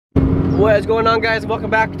What is going on, guys?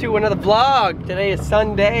 Welcome back to another vlog. Today is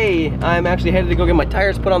Sunday. I'm actually headed to go get my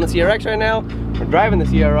tires put on the CRX right now. We're driving the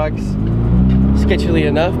CRX, sketchily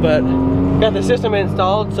enough, but got the system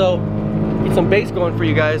installed, so get some bass going for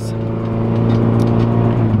you guys.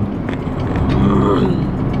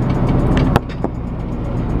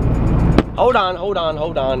 Hold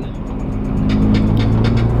on.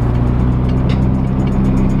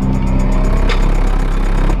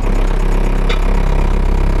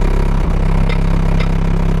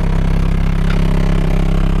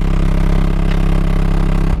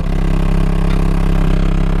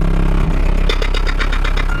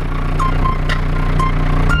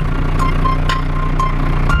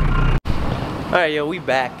 Alright, yo, we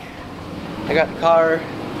back. I got the car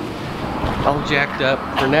all jacked up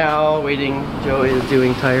for now, waiting. Joe is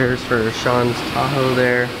doing tires for Sean's Tahoe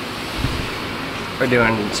there. We're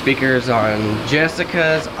doing speakers on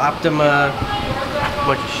Jessica's, Optima,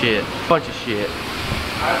 bunch of shit.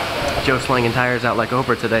 Joe slinging tires out like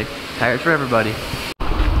Oprah today. Tires for everybody.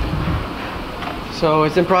 So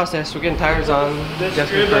it's in process. We're getting tires on.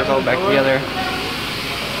 Jessica's car's all back together.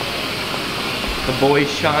 The boys,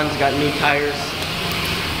 Sean's got new tires.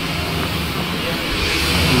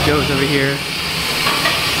 And Joe's over here.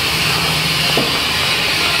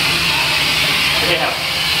 Yeah,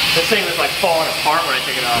 this thing was like falling apart when I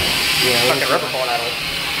took it off. Yeah, fucking rubber falling out of it.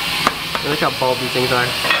 Look how bald these things are.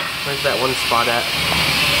 Where's that one spot at?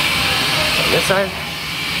 On this side?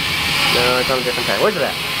 No, it's on a different tire. Where's it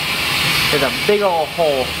at? There's a big old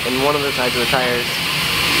hole in one of the sides of the tires.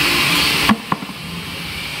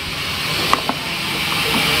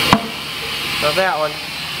 Not that one.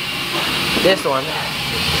 This one.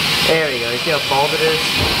 There we go. You see how bald it is?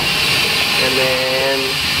 And then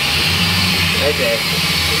right there.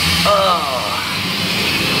 Oh.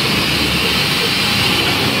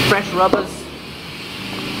 Fresh rubbers.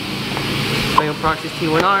 Bang Proxy's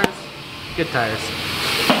T1Rs. Good tires.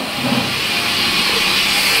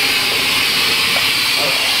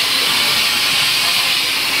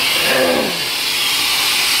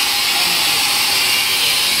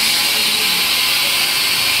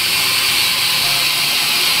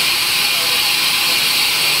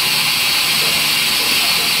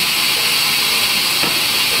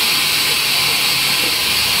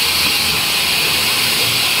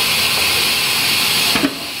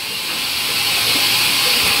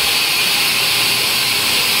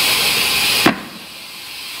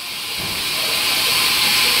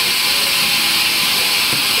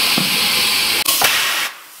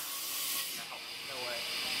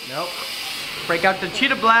 Nope. Break out the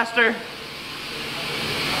Cheetah Blaster. I'm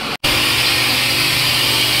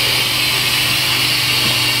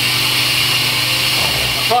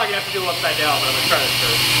probably gonna have to do it upside down, but I'm gonna try this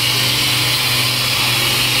first.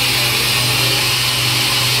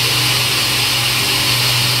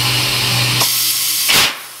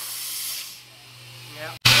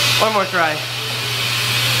 Yeah. One more try.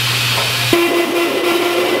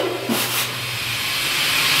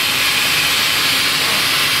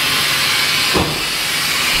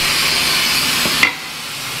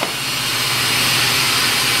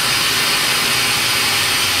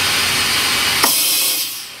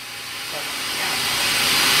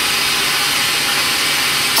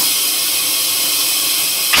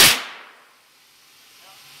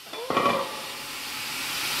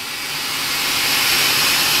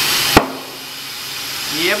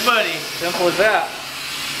 Yeah, buddy. Simple as that.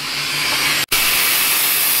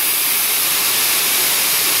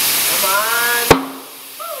 Come on.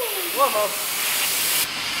 One more.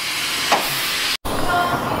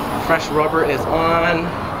 Fresh rubber is on.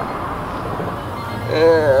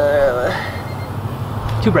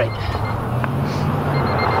 Too bright.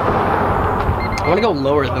 I want to go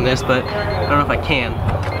lower than this, but I don't know if I can.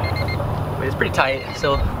 But it's pretty tight,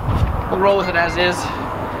 so we'll roll with it as is.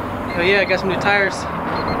 Oh yeah, I got some new tires.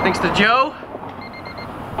 Thanks to Joe.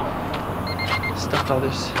 Stuffed all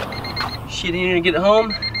this shit in here to get it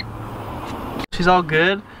home. She's all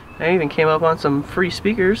good. I even came up on some free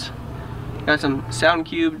speakers. Got some sound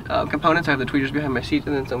cube components. I have the tweeters behind my seat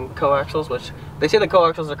and then some coaxials, which they say the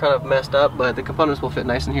coaxials are kind of messed up, but the components will fit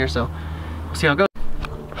nice in here, so we'll see how it goes.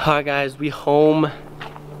 Alright guys, we home.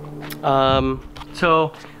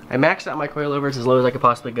 So I maxed out my coilovers as low as I could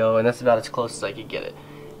possibly go, and that's about as close as I could get it.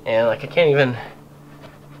 And like I can't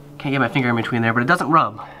get my finger in between there, but it doesn't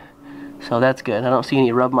rub. So that's good. I don't see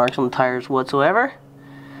any rub marks on the tires whatsoever.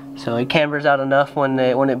 So it cambers out enough when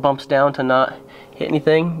it bumps down to not hit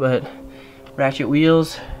anything, but ratchet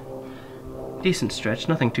wheels, decent stretch,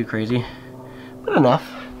 nothing too crazy, but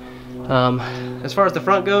enough. As far as the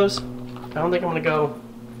front goes, I don't think I'm gonna go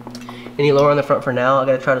any lower on the front for now. I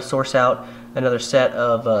gotta try to source out another set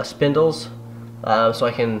of spindles so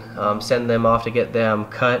I can send them off to get them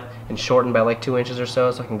cut and shortened by like 2 inches or so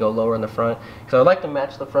I can go lower in the front. Because I would like to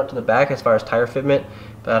match the front to the back as far as tire fitment,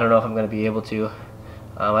 but I don't know if I'm going to be able to.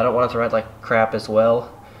 I don't want it to ride like crap as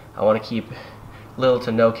well. I want to keep little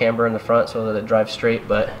to no camber in the front so that it drives straight,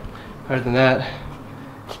 but other than that,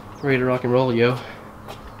 ready to rock and roll, yo.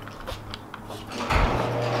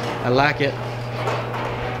 I like it.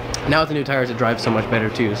 Now with the new tires, it drives so much better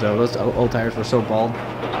too, so those old tires were so bald.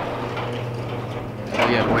 Oh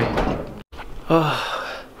yeah, boy.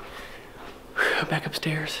 Oh, back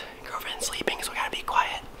upstairs. Girlfriend's sleeping, so I gotta be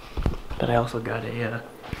quiet. But I also got a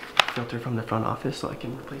filter from the front office so I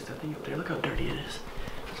can replace that thing up there. Look how dirty it is.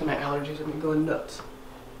 So my allergies have been going nuts.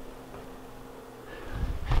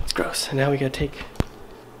 It's gross. And now we gotta take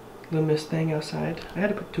little Miss Thing outside. I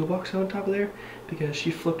had to put a toolbox on top of there because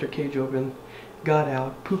she flipped her cage open, got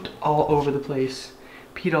out, pooped all over the place,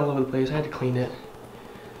 peed all over the place. I had to clean it.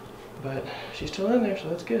 But she's still in there, so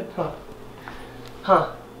that's good, huh?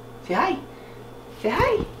 Huh? Say hi. Say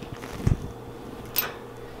hi.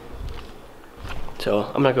 So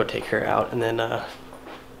I'm gonna go take her out and then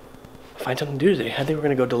find something to do today. I think we're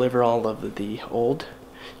gonna go deliver all of the old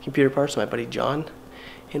computer parts to my buddy John,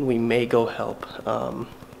 and we may go help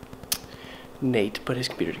Nate put his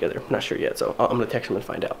computer together. I'm not sure yet, so I'm gonna text him and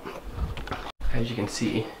find out. As you can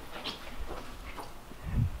see,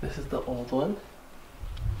 this is the old one.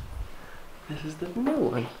 This is the new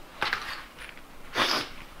one.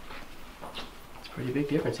 It's a pretty big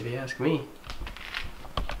difference if you ask me.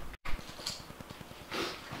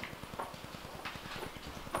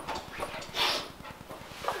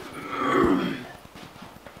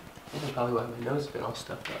 This is probably why my nose has been all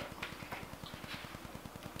stuffed up.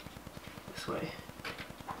 This way.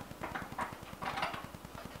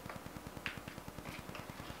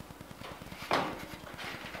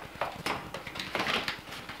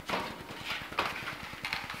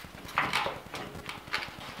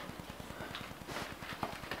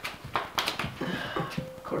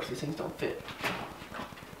 Of course, these things don't fit.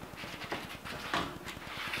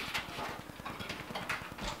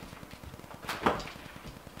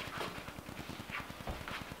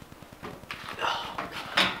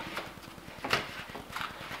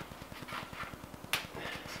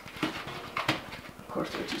 Of course,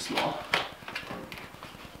 they're too small.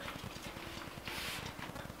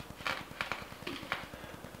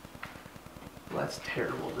 Well, that's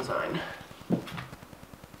terrible design.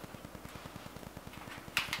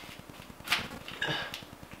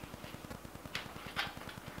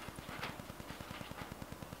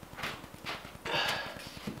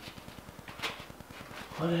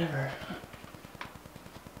 Whatever.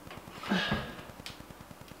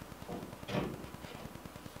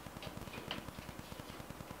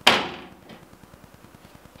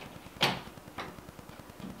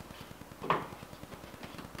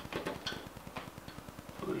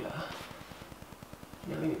 Oh yeah.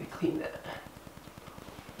 Yeah, we need to clean that.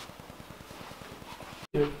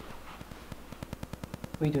 Dude.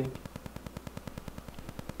 What are you doing?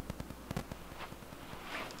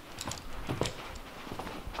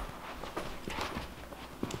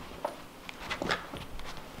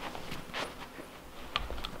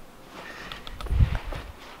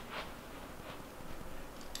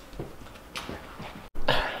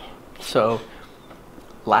 So,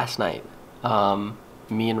 last night,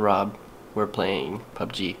 me and Rob were playing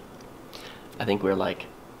PUBG. I think we were like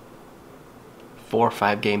 4 or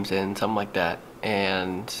 5 games in, something like that,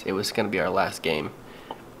 and it was gonna be our last game.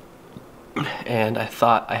 And I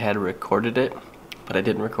thought I had recorded it, but I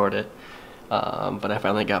didn't record it. But I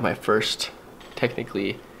finally got my first,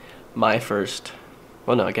 technically my first,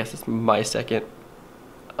 well no, I guess it's my second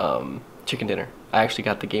chicken dinner. I actually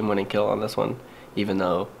got the game-winning kill on this one, even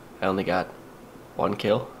though I only got 1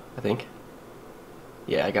 kill, I think.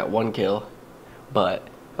 Yeah, I got 1 kill, but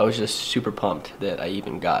I was just super pumped that I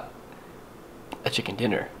even got a chicken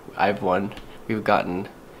dinner. We've gotten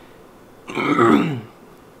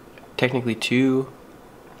technically 2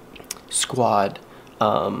 squad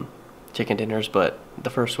chicken dinners, but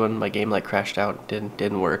the first one, my game like crashed out,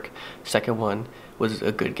 didn't work. Second one was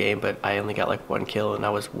a good game, but I only got like 1 kill, and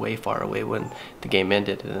I was way far away when the game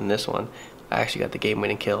ended. And then this one, I actually got the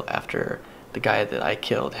game-winning kill after the guy that I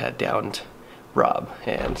killed had downed Rob.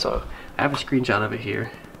 And so I have a screenshot of it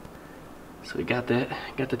here. So we got that,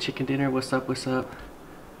 got the chicken dinner. What's up, what's up?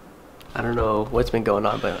 I don't know what's been going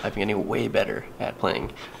on, but I've been getting way better at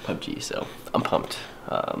playing PUBG, so I'm pumped.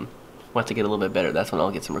 Once I get a little bit better, that's when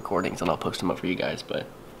I'll get some recordings and I'll post them up for you guys, but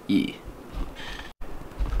yeah.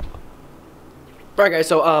 Alright guys,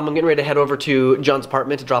 so I'm getting ready to head over to John's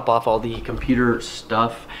apartment to drop off all the computer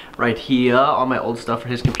stuff right here, all my old stuff for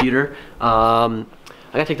his computer. I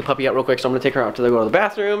gotta take the puppy out real quick, so I'm gonna take her out to go to the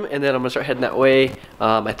bathroom, and then I'm gonna start heading that way.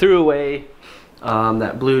 I threw away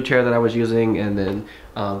that blue chair that I was using, and then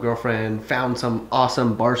girlfriend found some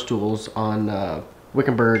awesome bar stools on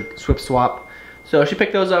Wickenburg Swift Swap. So she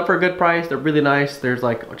picked those up for a good price. They're really nice. There's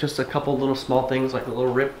like just a couple little small things, like a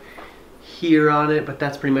little rip here on it, but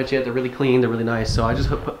that's pretty much it. They're really clean, they're really nice. So I just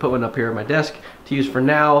put one up here at my desk to use for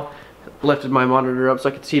now. Lifted my monitor up so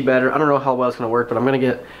I could see better. I don't know how well it's gonna work, but I'm gonna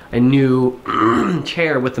get a new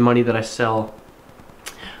chair with the money that I sell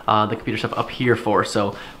the computer stuff up here for.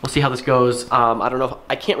 So we'll see how this goes. I don't know if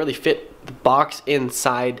I can't really fit the box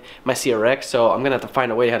inside my CRX, so I'm gonna have to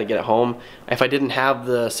find a way how to get it home. If I didn't have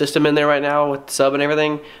the system in there right now with the sub and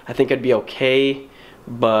everything, I think I'd be okay,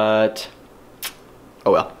 but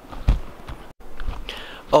oh well.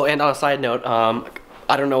 Oh, and on a side note,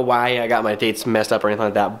 I don't know why I got my dates messed up or anything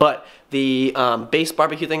like that, but the base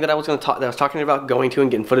barbecue thing that I was talking about going to and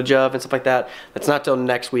getting footage of and stuff like that, that's not till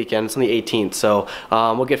next weekend. It's on the 18th, so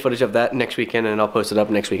we'll get footage of that next weekend, and I'll post it up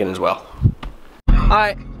next weekend as well. All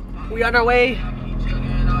right, we on our way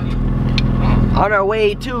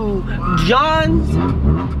to John's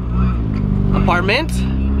apartment.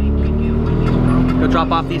 Go drop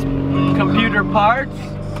off these computer parts.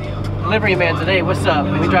 Delivery man today, what's up?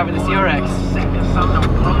 We driving the CRX.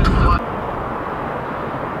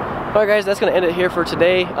 Alright guys, that's gonna end it here for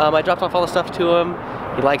today. I dropped off all the stuff to him.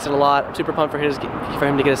 He likes it a lot. I'm super pumped for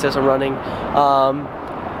him to get his system running.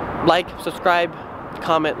 Like, subscribe,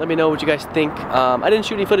 comment, let me know what you guys think. I didn't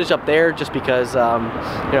shoot any footage up there just because you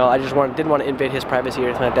know, I just didn't want to invade his privacy or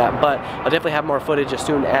anything like that, but I'll definitely have more footage as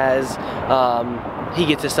soon as he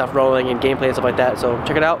gets his stuff rolling and gameplay and stuff like that. So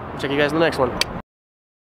check it out. Check you guys in the next one.